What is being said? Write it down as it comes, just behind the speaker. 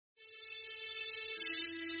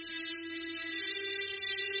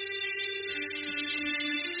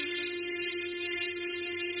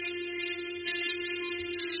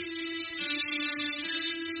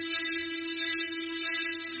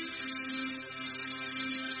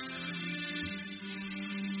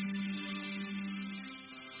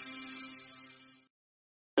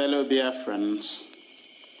Fellow Biafrans,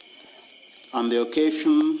 on the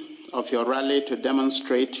occasion of your rally to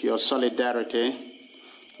demonstrate your solidarity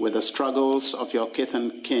with the struggles of your kith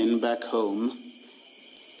and kin back home,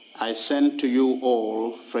 I send to you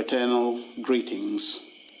all fraternal greetings.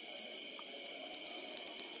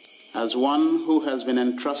 As one who has been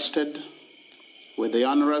entrusted with the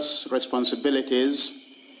onerous responsibilities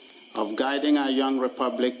of guiding our young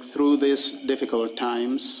republic through these difficult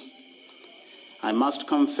times, I must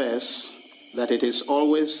confess that it is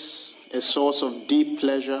always a source of deep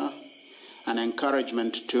pleasure and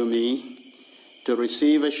encouragement to me to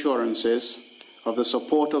receive assurances of the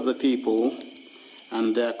support of the people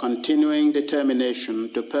and their continuing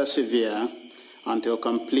determination to persevere until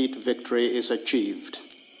complete victory is achieved.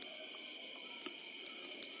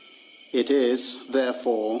 It is,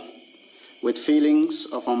 therefore, with feelings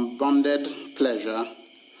of unbounded pleasure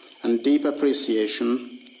and deep appreciation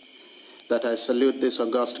that I salute this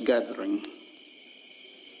august gathering.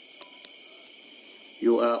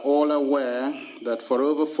 You are all aware that for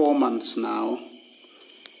over 4 months now,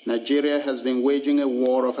 Nigeria has been waging a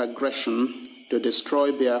war of aggression to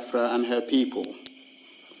destroy Biafra and her people.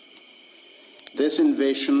 This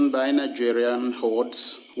invasion by Nigerian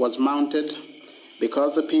hordes was mounted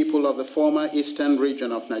because the people of the former eastern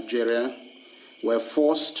region of Nigeria were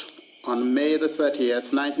forced on May the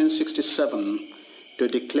 30th, 1967, to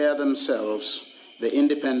declare themselves the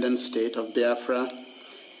independent state of Biafra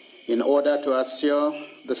in order to assure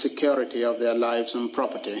the security of their lives and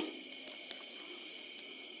property.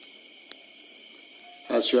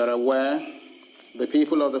 As you are aware, the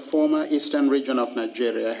people of the former eastern region of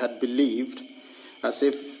Nigeria had believed, as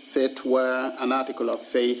if it were an article of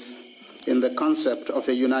faith, in the concept of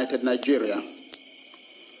a united Nigeria.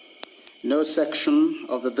 No section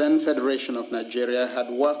of the then Federation of Nigeria had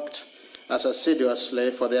worked as assiduously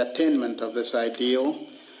for the attainment of this ideal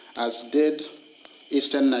as did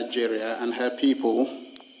Eastern Nigeria and her people.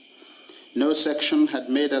 No section had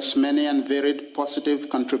made as many and varied positive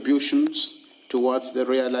contributions towards the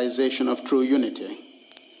realization of true unity.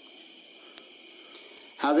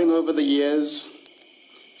 Having over the years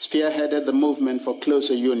spearheaded the movement for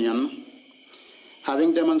closer union,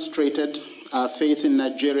 having demonstrated our faith in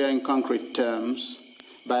Nigeria in concrete terms,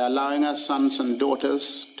 by allowing our sons and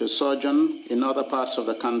daughters to sojourn in other parts of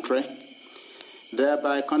the country,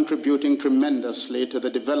 thereby contributing tremendously to the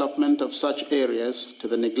development of such areas to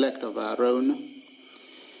the neglect of our own,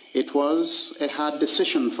 it was a hard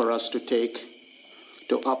decision for us to take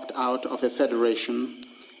to opt out of a federation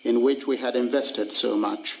in which we had invested so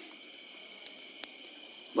much.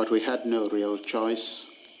 But we had no real choice.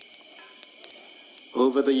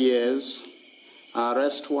 Over the years, our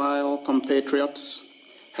erstwhile compatriots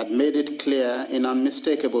had made it clear in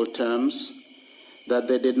unmistakable terms that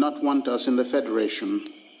they did not want us in the Federation.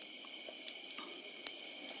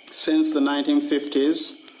 Since the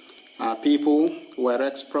 1950s, our people were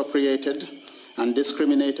expropriated and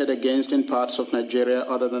discriminated against in parts of Nigeria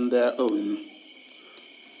other than their own.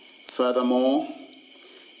 Furthermore,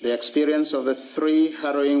 the experience of the 3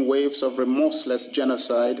 harrowing waves of remorseless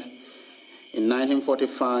genocide in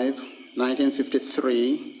 1945,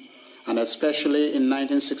 1953, and especially in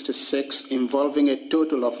 1966, involving a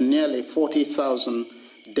total of nearly 40,000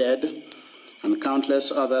 dead and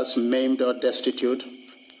countless others maimed or destitute,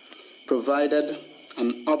 provided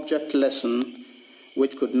an object lesson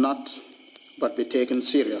which could not but be taken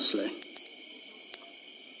seriously.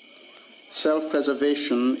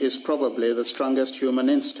 Self-preservation is probably the strongest human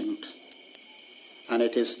instinct, and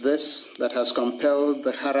it is this that has compelled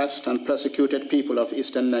the harassed and persecuted people of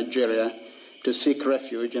eastern Nigeria to seek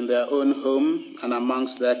refuge in their own home and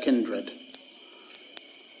amongst their kindred.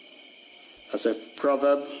 As a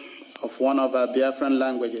proverb of one of our Biafran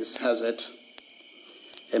languages has it,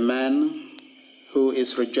 a man who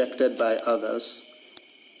is rejected by others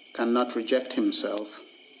cannot reject himself.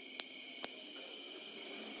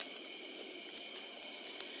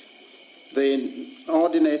 The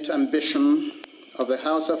inordinate ambition of the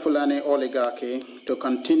Hausa Fulani oligarchy to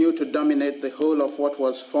continue to dominate the whole of what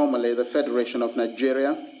was formerly the Federation of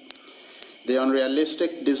Nigeria, the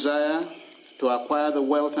unrealistic desire to acquire the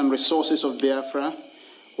wealth and resources of Biafra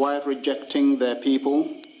while rejecting their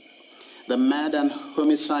people, the mad and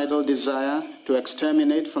homicidal desire to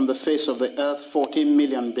exterminate from the face of the earth 14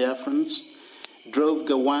 million Biafrans, drove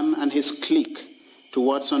Gawan and his clique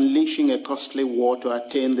towards unleashing a costly war to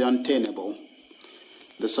attain the unattainable,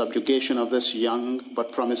 the subjugation of this young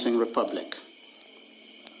but promising republic.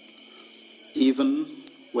 Even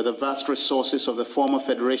with the vast resources of the former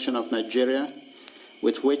Federation of Nigeria,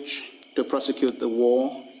 with which to prosecute the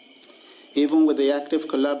war, even with the active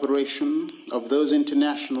collaboration of those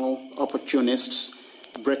international opportunists,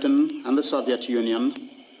 Britain and the Soviet Union,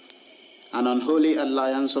 an unholy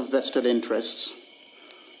alliance of vested interests,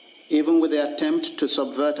 even with the attempt to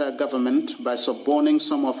subvert our government by suborning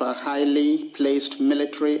some of our highly placed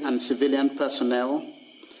military and civilian personnel,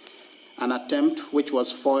 an attempt which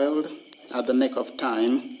was foiled at the nick of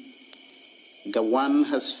time, Gowon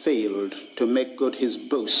has failed to make good his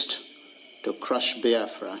boast to crush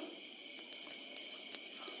Biafra.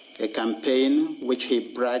 A campaign which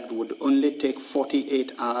he bragged would only take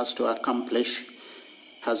 48 hours to accomplish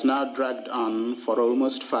has now dragged on for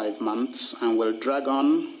almost 5 months and will drag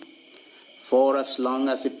on for as long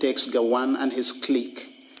as it takes Gowon and his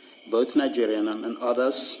clique, both Nigerian and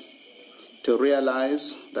others, to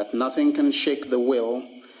realize that nothing can shake the will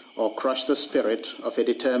or crush the spirit of a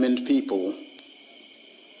determined people.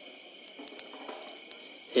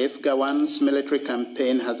 If Gowon's military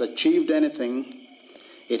campaign has achieved anything,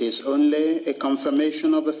 it is only a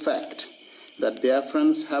confirmation of the fact that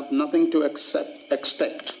Biafrans have nothing to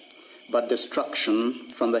expect but destruction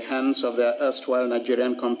from the hands of their erstwhile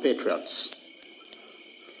Nigerian compatriots.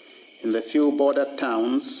 In the few border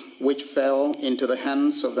towns which fell into the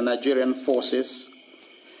hands of the Nigerian forces,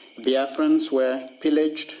 Biafrans were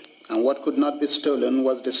pillaged and what could not be stolen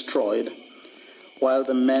was destroyed, while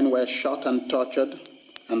the men were shot and tortured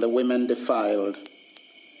and the women defiled.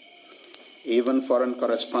 Even foreign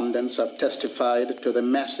correspondents have testified to the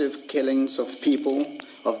massive killings of people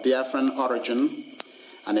of Biafran origin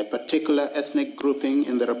and a particular ethnic grouping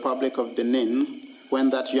in the Republic of Benin when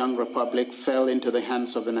that young republic fell into the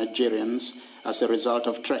hands of the Nigerians as a result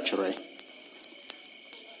of treachery.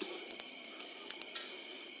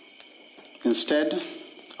 Instead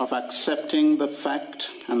of accepting the fact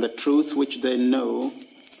and the truth which they know,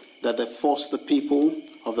 that they forced the people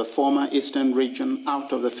of the former eastern region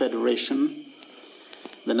out of the Federation,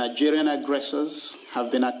 the Nigerian aggressors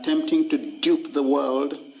have been attempting to dupe the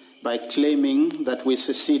world by claiming that we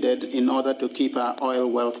seceded in order to keep our oil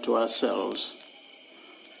wealth to ourselves.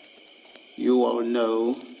 You all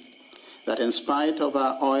know that in spite of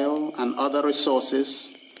our oil and other resources,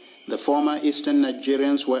 the former eastern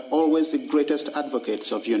Nigerians were always the greatest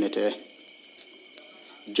advocates of unity.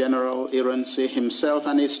 General Ironsi, himself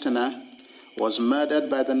an Easterner, was murdered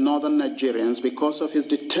by the northern Nigerians because of his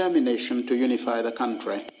determination to unify the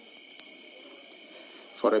country.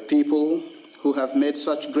 For a people who have made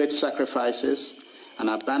such great sacrifices and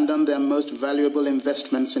abandoned their most valuable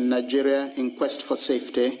investments in Nigeria in quest for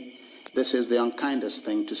safety, this is the unkindest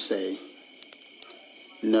thing to say.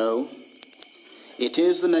 No, it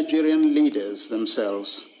is the Nigerian leaders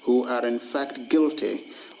themselves who are in fact guilty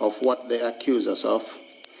of what they accuse us of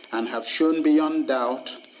and have shown beyond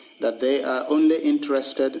doubt that they are only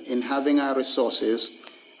interested in having our resources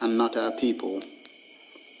and not our people.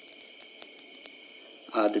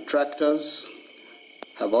 Our detractors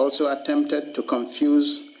have also attempted to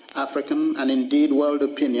confuse African and indeed world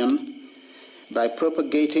opinion by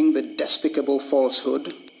propagating the despicable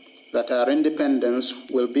falsehood that our independence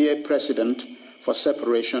will be a precedent for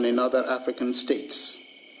separation in other African states.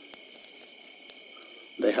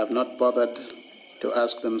 They have not bothered to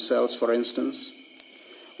ask themselves, for instance,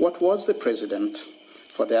 what was the precedent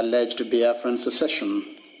for the alleged Biafran secession?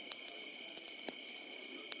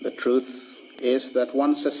 The truth is that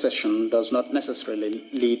one secession does not necessarily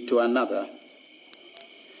lead to another.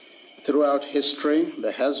 Throughout history,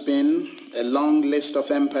 there has been a long list of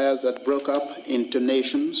empires that broke up into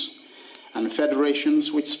nations and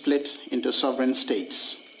federations which split into sovereign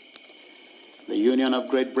states. The Union of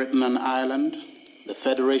Great Britain and Ireland, the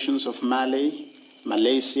federations of Mali,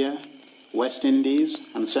 Malaysia, West Indies,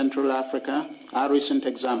 and Central Africa are recent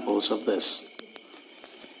examples of this.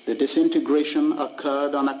 The disintegration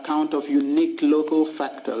occurred on account of unique local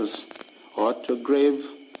factors or to grave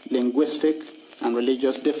linguistic and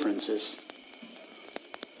religious differences.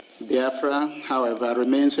 Biafra, however,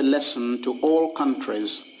 remains a lesson to all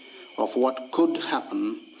countries of what could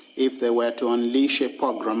happen if they were to unleash a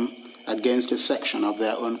pogrom against a section of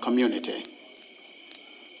their own community.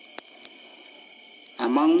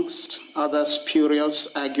 Amongst other spurious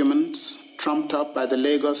arguments trumped up by the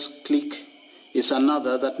Lagos clique is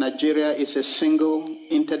another that Nigeria is a single,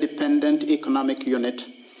 interdependent economic unit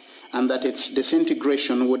and that its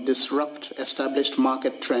disintegration would disrupt established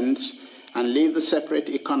market trends and leave the separate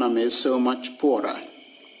economies so much poorer.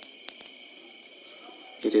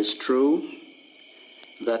 It is true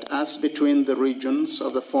that as between the regions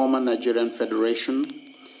of the former Nigerian Federation,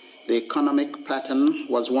 the economic pattern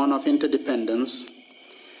was one of interdependence,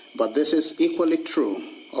 but this is equally true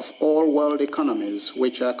of all world economies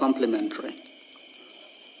which are complementary.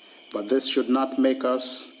 but this should not make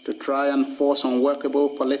us to try and force unworkable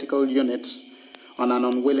political units on an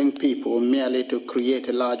unwilling people merely to create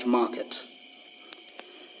a large market.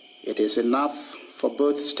 It is enough for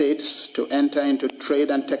both states to enter into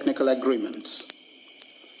trade and technical agreements.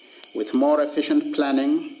 With more efficient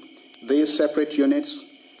planning, these separate units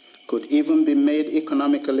could even be made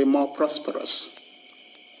economically more prosperous.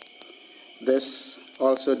 This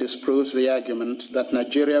also disproves the argument that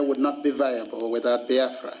Nigeria would not be viable without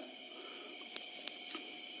Biafra.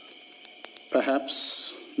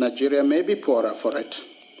 Perhaps Nigeria may be poorer for it,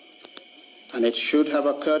 and it should have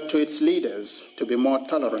occurred to its leaders to be more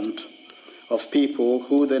tolerant of people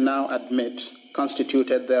who they now admit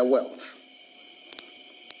constituted their wealth.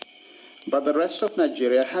 But the rest of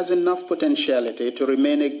Nigeria has enough potentiality to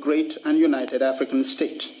remain a great and united African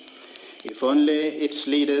state, if only its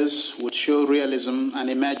leaders would show realism and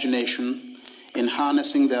imagination in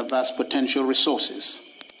harnessing their vast potential resources.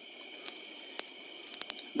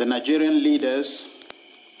 The Nigerian leaders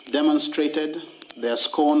demonstrated their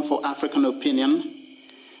scorn for African opinion,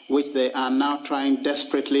 which they are now trying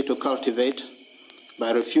desperately to cultivate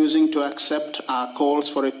by refusing to accept our calls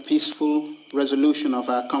for a peaceful resolution of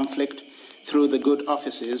our conflict through the good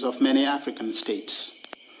offices of many African states.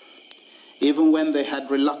 Even when they had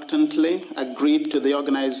reluctantly agreed to the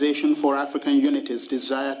Organization for African Unity's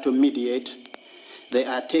desire to mediate, they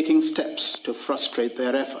are taking steps to frustrate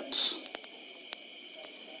their efforts.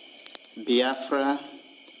 Biafra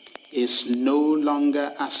is no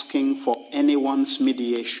longer asking for anyone's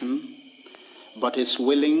mediation, but is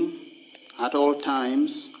willing at all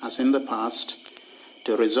times, as in the past,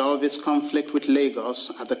 to resolve its conflict with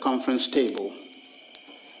Lagos at the conference table.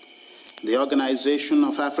 The Organization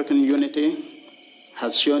of African Unity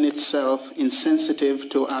has shown itself insensitive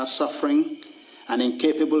to our suffering and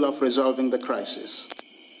incapable of resolving the crisis.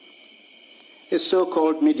 A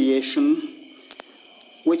so-called mediation,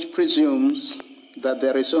 which presumes that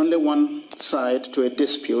there is only one side to a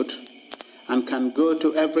dispute and can go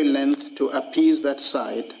to every length to appease that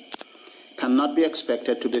side, cannot be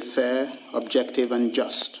expected to be fair, objective, and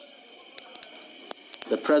just.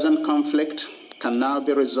 The present conflict can now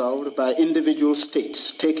be resolved by individual states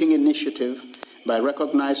taking initiative by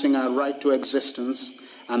recognizing our right to existence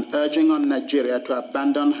and urging on Nigeria to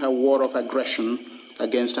abandon her war of aggression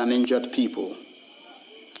against an injured people.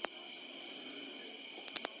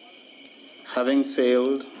 Having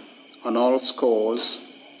failed on all scores,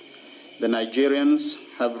 the Nigerians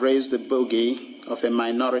have raised the bogey of a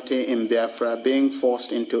minority in Biafra being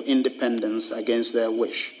forced into independence against their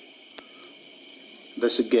wish.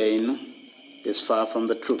 This again is far from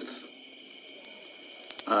the truth.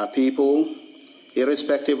 Our people,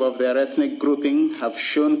 irrespective of their ethnic grouping, have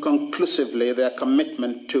shown conclusively their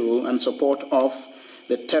commitment to and support of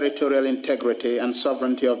the territorial integrity and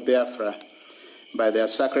sovereignty of Biafra by their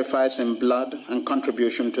sacrifice in blood and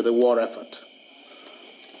contribution to the war effort.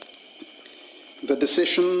 The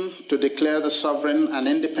decision to declare the sovereign and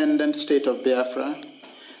independent state of Biafra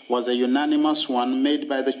was a unanimous one made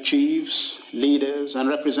by the chiefs, leaders, and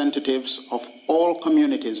representatives of all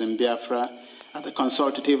communities in Biafra at the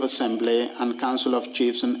Consultative Assembly and Council of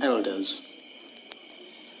Chiefs and Elders.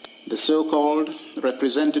 The so-called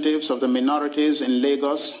representatives of the minorities in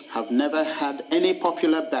Lagos have never had any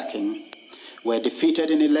popular backing, were defeated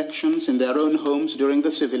in elections in their own homes during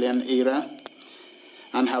the civilian era,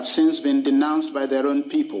 and have since been denounced by their own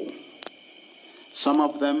people. Some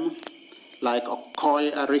of them, like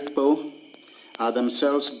Okoye Arikpo, are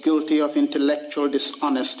themselves guilty of intellectual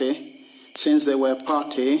dishonesty since they were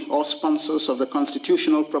party or sponsors of the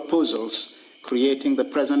constitutional proposals creating the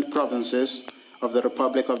present provinces of the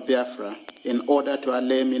Republic of Biafra in order to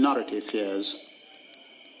allay minority fears.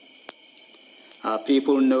 Our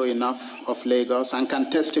people know enough of Lagos and can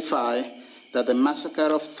testify that the massacre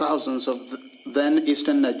of thousands of then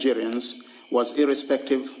Eastern Nigerians was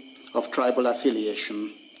irrespective of tribal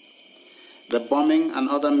affiliation. The bombing and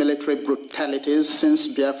other military brutalities since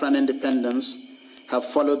Biafran independence have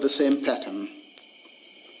followed the same pattern.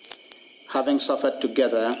 Having suffered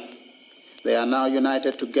together, they are now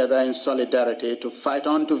united together in solidarity to fight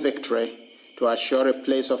on to victory to assure a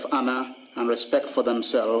place of honor and respect for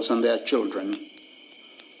themselves and their children.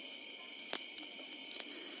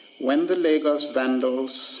 When the Lagos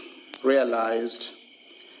Vandals realized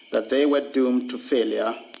that they were doomed to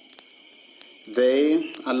failure,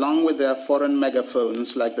 they, along with their foreign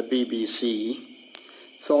megaphones like the BBC,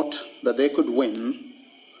 thought that they could win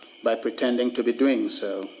by pretending to be doing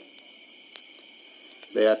so.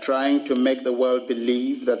 They are trying to make the world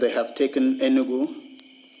believe that they have taken Enugu,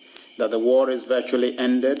 that the war is virtually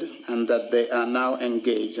ended, and that they are now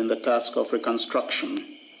engaged in the task of reconstruction.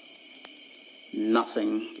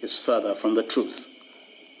 Nothing is further from the truth.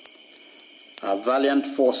 Our valiant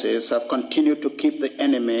forces have continued to keep the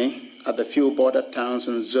enemy at the few border towns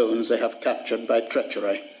and zones they have captured by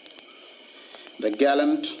treachery. The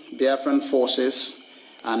gallant Biafran forces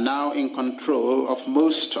are now in control of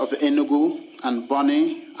most of Enugu and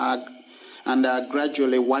Bonny and are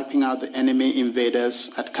gradually wiping out the enemy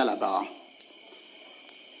invaders at Calabar.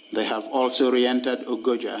 They have also re-entered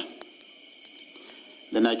Ugoja.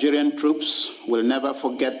 The Nigerian troops will never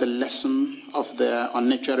forget the lesson of their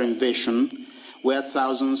Onitsha invasion, where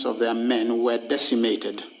thousands of their men were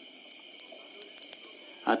decimated.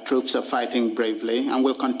 Our troops are fighting bravely and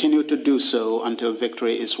will continue to do so until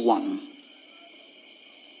victory is won.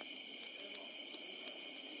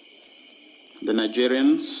 The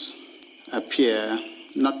Nigerians appear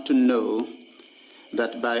not to know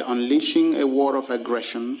that by unleashing a war of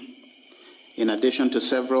aggression, in addition to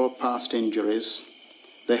several past injuries,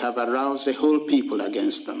 they have aroused a whole people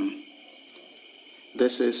against them.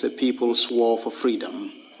 This is a people's war for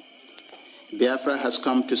freedom. Biafra has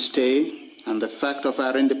come to stay, and the fact of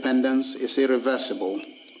our independence is irreversible.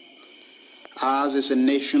 Ours is a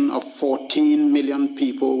nation of 14 million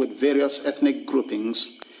people with various ethnic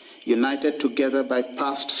groupings, united together by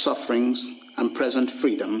past sufferings and present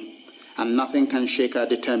freedom, and nothing can shake our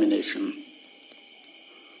determination.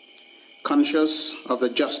 Conscious of the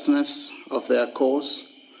justness of their cause,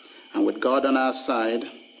 and with God on our side,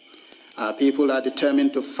 our people are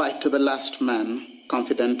determined to fight to the last man,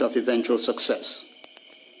 confident of eventual success.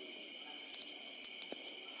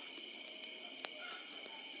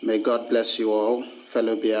 May God bless you all,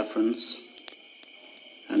 fellow Biafrans,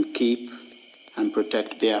 and keep and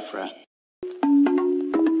protect Biafra.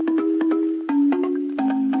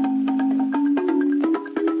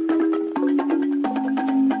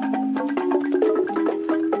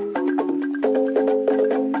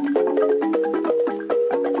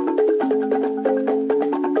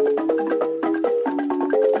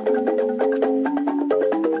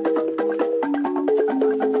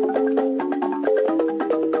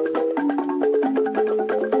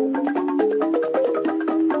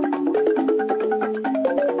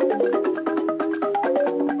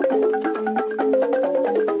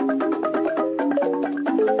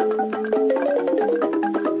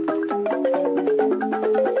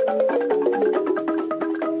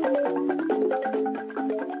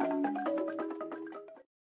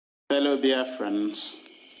 Fellow Biafrans,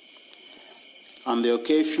 on the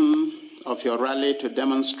occasion of your rally to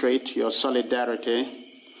demonstrate your solidarity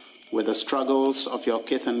with the struggles of your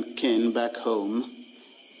kith and kin back home,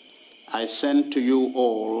 I send to you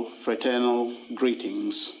all fraternal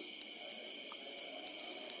greetings.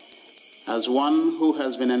 As one who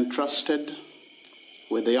has been entrusted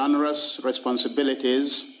with the onerous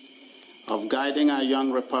responsibilities of guiding our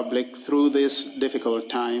young republic through these difficult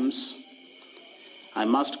times, I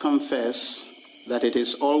must confess that it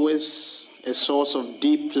is always a source of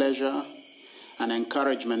deep pleasure and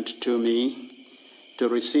encouragement to me to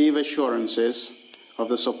receive assurances of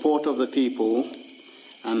the support of the people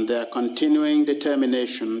and their continuing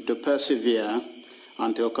determination to persevere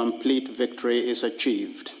until complete victory is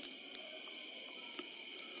achieved.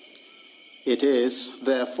 It is,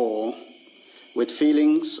 therefore, with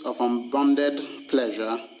feelings of unbounded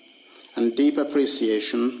pleasure and deep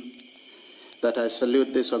appreciation that I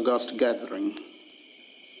salute this august gathering.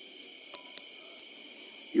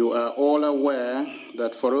 You are all aware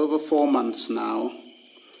that for over 4 months now,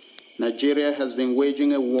 Nigeria has been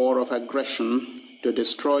waging a war of aggression to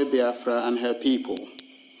destroy Biafra and her people.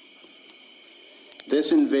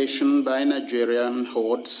 This invasion by Nigerian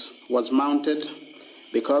hordes was mounted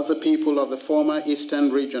because the people of the former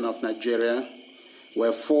eastern region of Nigeria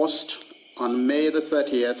were forced on May the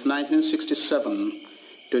 30th, 1967,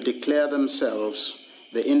 to declare themselves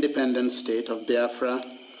the independent state of Biafra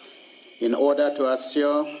in order to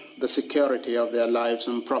assure the security of their lives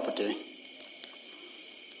and property.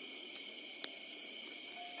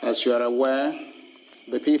 As you are aware,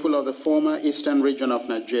 the people of the former eastern region of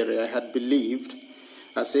Nigeria had believed,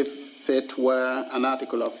 as if it were an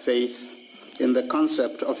article of faith, in the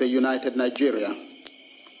concept of a united Nigeria.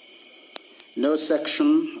 No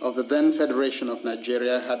section of the then Federation of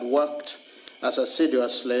Nigeria had worked as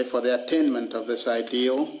assiduously for the attainment of this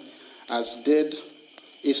ideal as did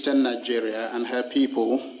Eastern Nigeria and her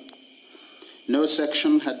people. No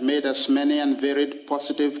section had made as many and varied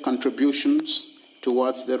positive contributions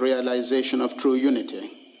towards the realization of true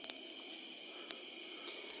unity.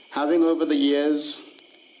 Having over the years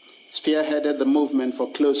spearheaded the movement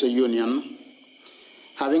for closer union,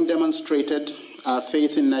 having demonstrated our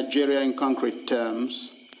faith in Nigeria in concrete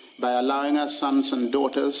terms by allowing our sons and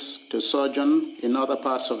daughters to sojourn in other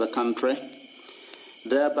parts of the country,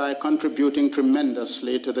 thereby contributing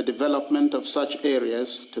tremendously to the development of such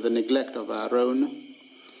areas to the neglect of our own,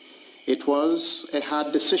 it was a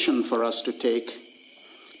hard decision for us to take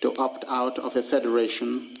to opt out of a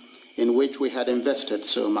federation in which we had invested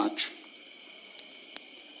so much.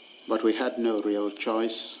 But we had no real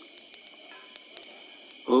choice.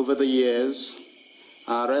 Over the years,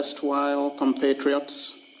 our erstwhile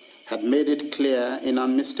compatriots had made it clear in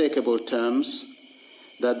unmistakable terms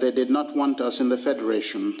that they did not want us in the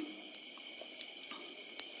Federation.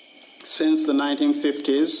 Since the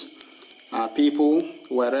 1950s, our people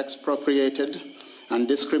were expropriated and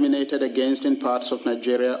discriminated against in parts of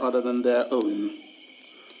Nigeria other than their own.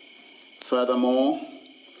 Furthermore,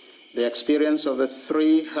 the experience of the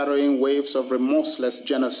 3 harrowing waves of remorseless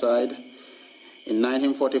genocide in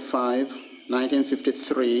 1945,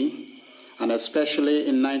 1953, and especially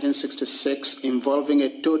in 1966, involving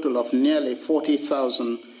a total of nearly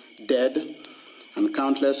 40,000 dead and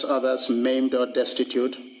countless others maimed or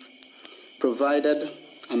destitute, provided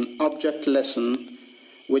an object lesson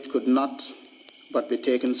which could not but be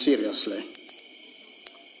taken seriously.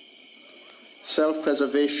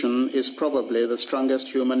 Self-preservation is probably the strongest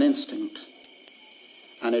human instinct,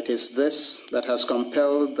 and it is this that has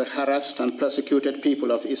compelled the harassed and persecuted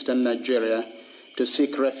people of eastern Nigeria to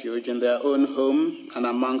seek refuge in their own home and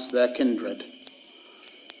amongst their kindred.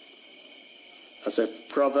 As a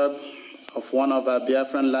proverb of one of our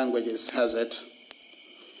Biafran languages has it,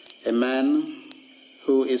 a man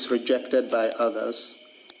who is rejected by others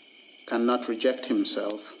cannot reject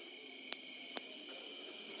himself.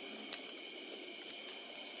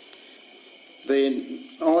 The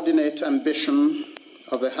ordinate ambition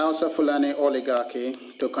of the Hausa Fulani oligarchy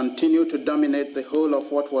to continue to dominate the whole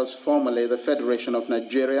of what was formerly the Federation of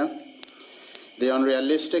Nigeria, the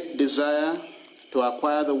unrealistic desire to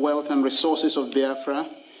acquire the wealth and resources of Biafra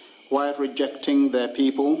while rejecting their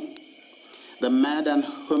people, the mad and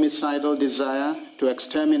homicidal desire to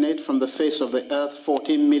exterminate from the face of the earth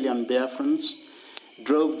 14 million Biafrans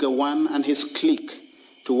drove Gawan and his clique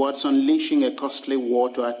towards unleashing a costly war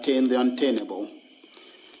to attain the unattainable,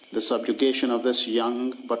 the subjugation of this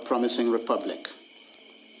young but promising republic.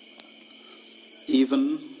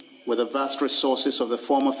 Even with the vast resources of the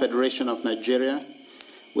former Federation of Nigeria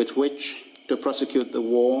with which to prosecute the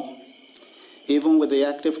war, even with the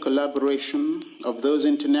active collaboration of those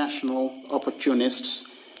international opportunists,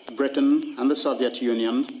 Britain and the Soviet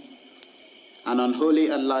Union, an unholy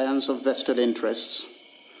alliance of vested interests,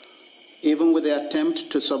 even with the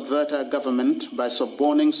attempt to subvert our government by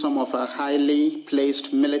suborning some of our highly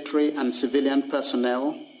placed military and civilian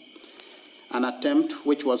personnel, an attempt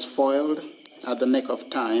which was foiled at the nick of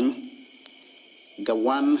time,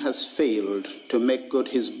 Gawan has failed to make good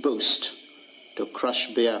his boast to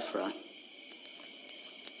crush Biafra.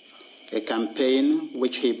 A campaign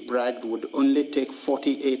which he bragged would only take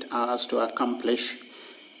 48 hours to accomplish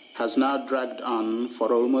has now dragged on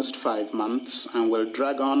for almost 5 months and will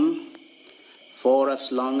drag on for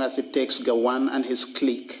as long as it takes Gawan and his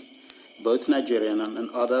clique, both Nigerian and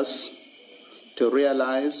others, to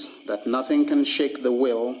realize that nothing can shake the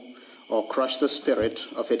will or crush the spirit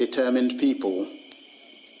of a determined people.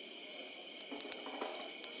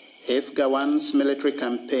 If Gawan's military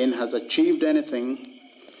campaign has achieved anything,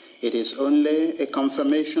 it is only a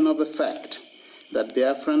confirmation of the fact that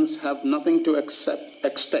Biafrans have nothing to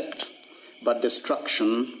expect but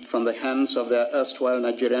destruction from the hands of their erstwhile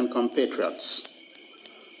Nigerian compatriots.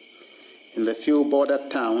 In the few border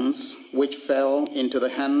towns which fell into the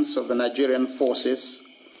hands of the Nigerian forces,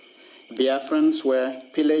 Biafrans were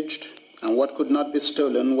pillaged and what could not be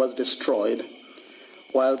stolen was destroyed,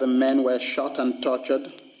 while the men were shot and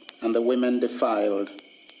tortured and the women defiled.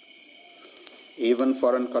 Even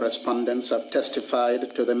foreign correspondents have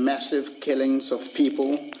testified to the massive killings of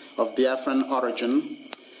people of Biafran origin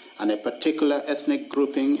and a particular ethnic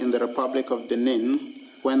grouping in the Republic of Benin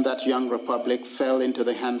when that young republic fell into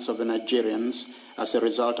the hands of the Nigerians as a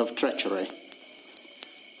result of treachery.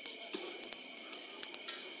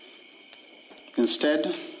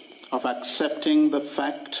 Instead of accepting the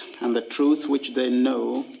fact and the truth which they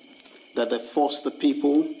know, that they forced the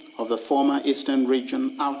people of the former eastern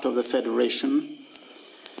region out of the Federation,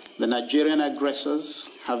 the Nigerian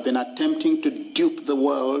aggressors have been attempting to dupe the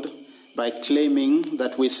world by claiming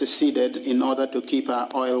that we seceded in order to keep our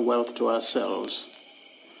oil wealth to ourselves.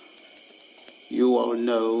 You all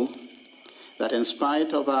know that in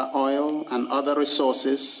spite of our oil and other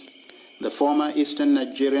resources, the former eastern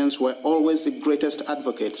Nigerians were always the greatest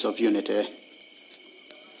advocates of unity.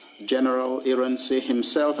 General Ironsi,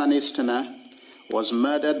 himself an Easterner, was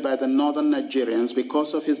murdered by the northern Nigerians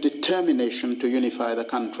because of his determination to unify the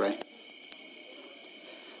country.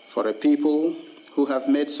 For a people who have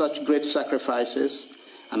made such great sacrifices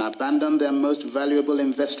and abandoned their most valuable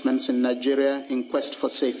investments in Nigeria in quest for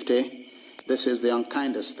safety, this is the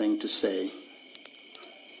unkindest thing to say.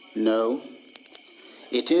 No,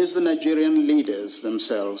 it is the Nigerian leaders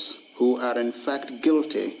themselves who are in fact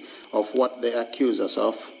guilty of what they accuse us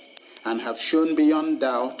of, and have shown beyond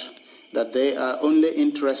doubt that they are only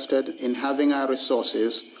interested in having our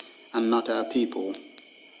resources and not our people.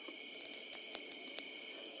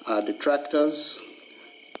 Our detractors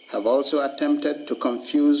have also attempted to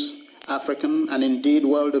confuse African and indeed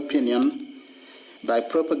world opinion by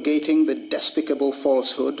propagating the despicable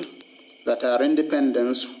falsehood that our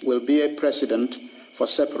independence will be a precedent for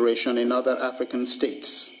separation in other African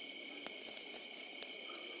states.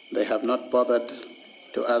 They have not bothered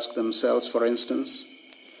to ask themselves, for instance,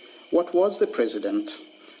 what was the precedent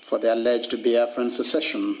for the alleged Biafran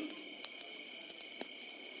secession?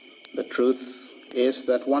 The truth is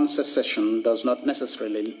that one secession does not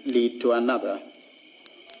necessarily lead to another.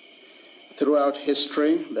 Throughout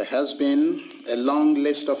history, there has been a long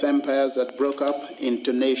list of empires that broke up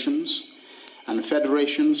into nations and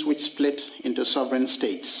federations which split into sovereign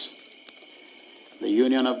states. The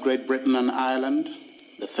Union of Great Britain and Ireland,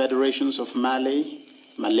 the federations of Mali,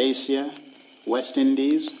 Malaysia, West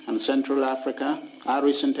Indies, and Central Africa are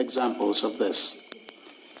recent examples of this.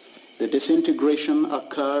 The disintegration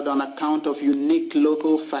occurred on account of unique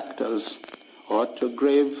local factors or to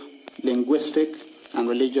grave linguistic and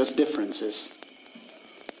religious differences.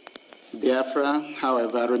 Biafra,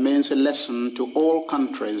 however, remains a lesson to all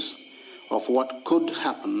countries of what could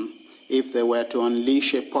happen if they were to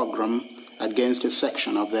unleash a pogrom against a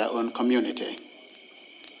section of their own community.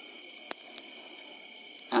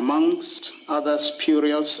 Amongst other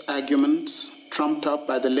spurious arguments trumped up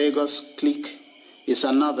by the Lagos clique is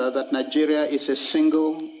another that Nigeria is a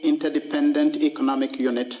single, interdependent economic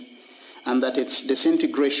unit and that its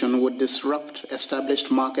disintegration would disrupt established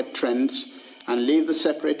market trends and leave the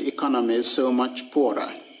separate economies so much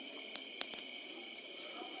poorer.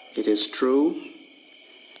 It is true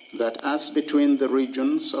that as between the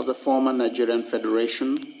regions of the former Nigerian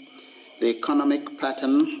Federation, the economic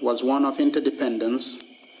pattern was one of interdependence,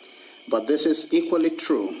 but this is equally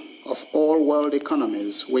true of all world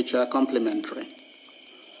economies which are complementary.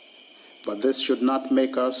 But this should not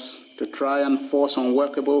make us to try and force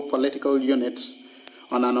unworkable political units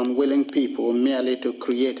on an unwilling people merely to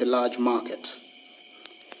create a large market.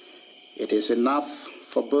 It is enough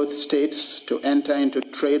for both states to enter into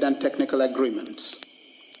trade and technical agreements.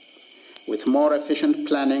 With more efficient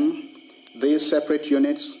planning, these separate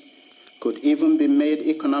units could even be made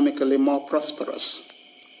economically more prosperous.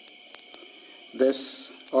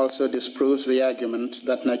 This also disproves the argument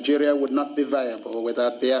that Nigeria would not be viable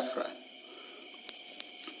without Biafra.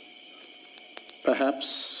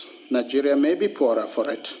 Perhaps Nigeria may be poorer for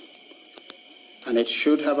it, and it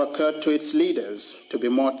should have occurred to its leaders to be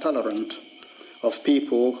more tolerant of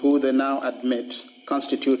people who they now admit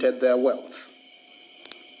constituted their wealth.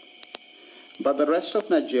 But the rest of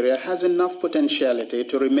Nigeria has enough potentiality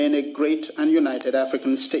to remain a great and united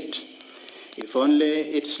African state, if only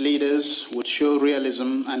its leaders would show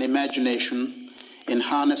realism and imagination in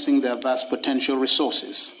harnessing their vast potential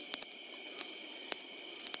resources.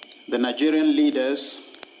 The Nigerian leaders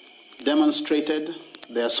demonstrated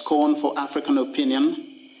their scorn for African opinion,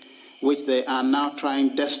 which they are now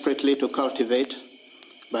trying desperately to cultivate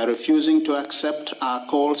by refusing to accept our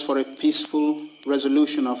calls for a peaceful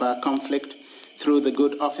resolution of our conflict through the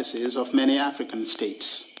good offices of many African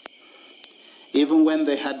states. Even when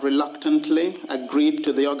they had reluctantly agreed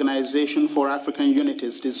to the Organization for African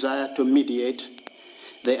Unity's desire to mediate,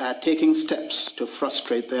 they are taking steps to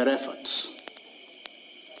frustrate their efforts.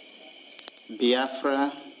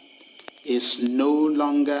 Biafra is no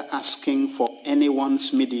longer asking for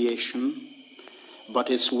anyone's mediation, but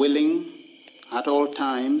is willing at all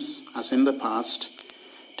times, as in the past,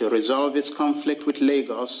 to resolve its conflict with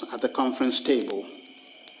Lagos at the conference table.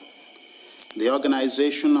 The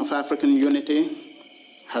Organization of African Unity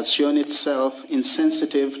has shown itself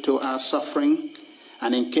insensitive to our suffering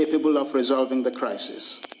and incapable of resolving the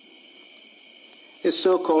crisis. A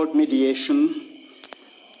so-called mediation,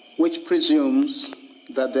 which presumes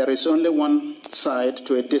that there is only one side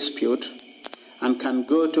to a dispute and can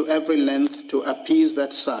go to every length to appease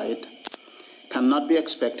that side, cannot be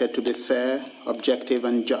expected to be fair, objective,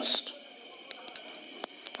 and just.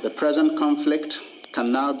 The present conflict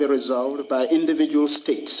can now be resolved by individual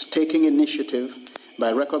states taking initiative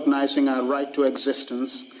by recognizing our right to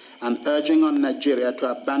existence and urging on Nigeria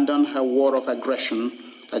to abandon her war of aggression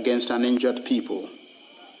against an injured people.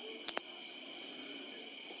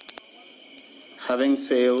 Having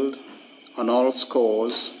failed on all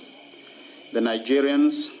scores, the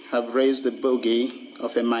Nigerians have raised the bogey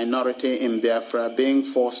of a minority in Biafra being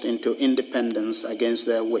forced into independence against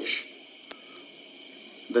their wish.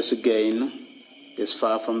 This again is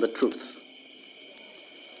far from the truth.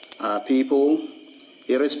 Our people,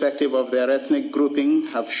 irrespective of their ethnic grouping,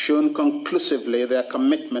 have shown conclusively their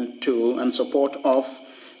commitment to and support of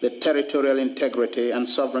the territorial integrity and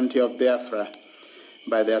sovereignty of Biafra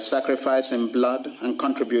by their sacrifice in blood and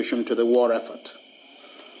contribution to the war effort.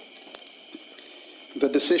 The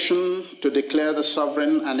decision to declare the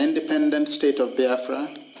sovereign and independent state of Biafra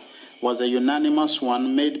was a unanimous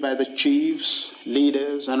one made by the chiefs,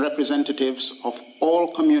 leaders, and representatives of all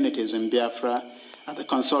communities in Biafra at the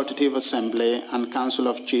Consultative Assembly and Council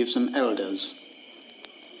of Chiefs and Elders.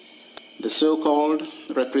 The so-called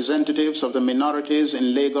representatives of the minorities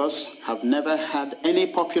in Lagos have never had any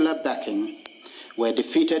popular backing, were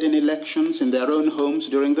defeated in elections in their own homes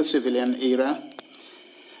during the civilian era,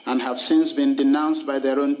 and have since been denounced by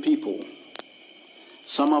their own people.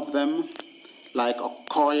 Some of them, like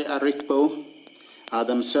Okoye Arikpo, are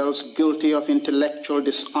themselves guilty of intellectual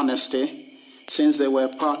dishonesty since they were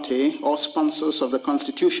party or sponsors of the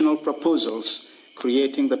constitutional proposals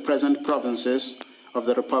creating the present provinces of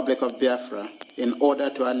the Republic of Biafra in order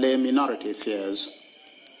to allay minority fears.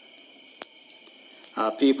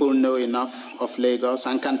 Our people know enough of Lagos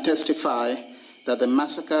and can testify that the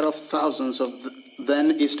massacre of thousands of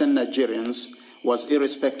then Eastern Nigerians was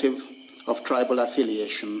irrespective of tribal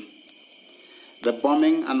affiliation. The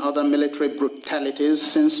bombing and other military brutalities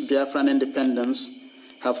since Biafran independence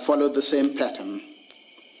have followed the same pattern.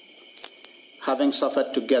 Having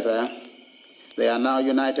suffered together, they are now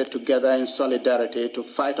united together in solidarity to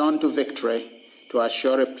fight on to victory to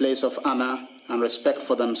assure a place of honor and respect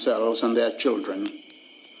for themselves and their children.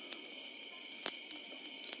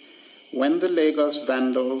 When the Lagos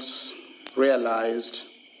Vandals realized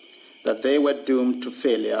that they were doomed to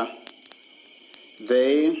failure,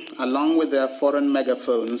 they, along with their foreign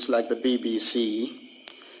megaphones like the BBC,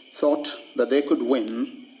 thought that they could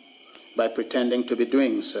win by pretending to be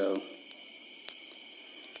doing so.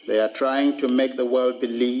 They are trying to make the world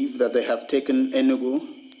believe that they have taken Enugu,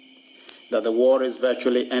 that the war is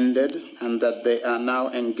virtually ended, and that they are now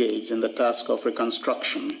engaged in the task of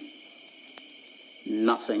reconstruction.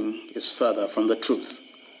 Nothing is further from the truth.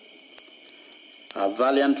 Our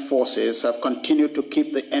valiant forces have continued to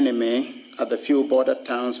keep the enemy at the few border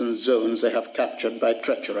towns and zones they have captured by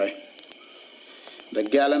treachery. The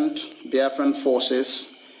gallant Biafran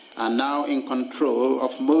forces are now in control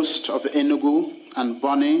of most of Enugu and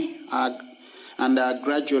Bonny and are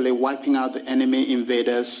gradually wiping out the enemy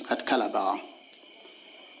invaders at Calabar.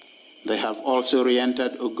 They have also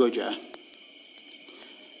re-entered Ogoja.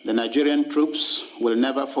 The Nigerian troops will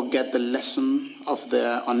never forget the lesson of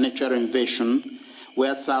their Onitsha invasion,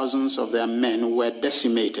 where thousands of their men were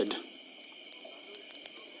decimated.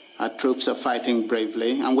 Our troops are fighting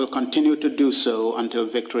bravely and will continue to do so until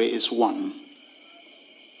victory is won.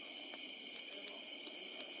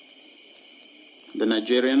 The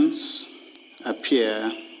Nigerians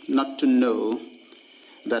appear not to know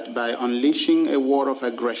that by unleashing a war of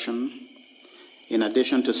aggression, in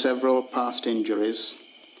addition to several past injuries,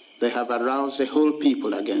 they have aroused a whole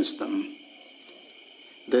people against them.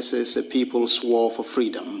 This is a people's war for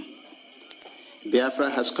freedom.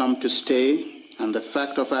 Biafra has come to stay, and the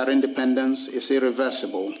fact of our independence is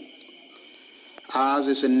irreversible. Ours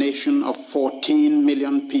is a nation of 14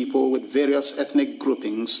 million people with various ethnic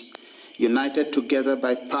groupings, united together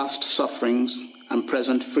by past sufferings and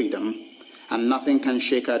present freedom, and nothing can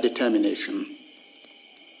shake our determination.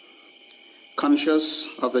 Conscious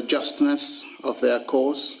of the justness of their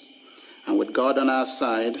cause, and with God on our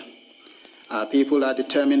side, our people are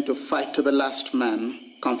determined to fight to the last man,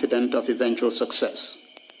 confident of eventual success.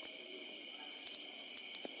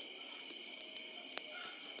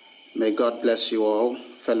 May God bless you all,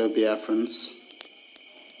 fellow Biafrans,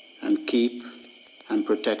 and keep and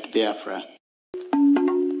protect Biafra.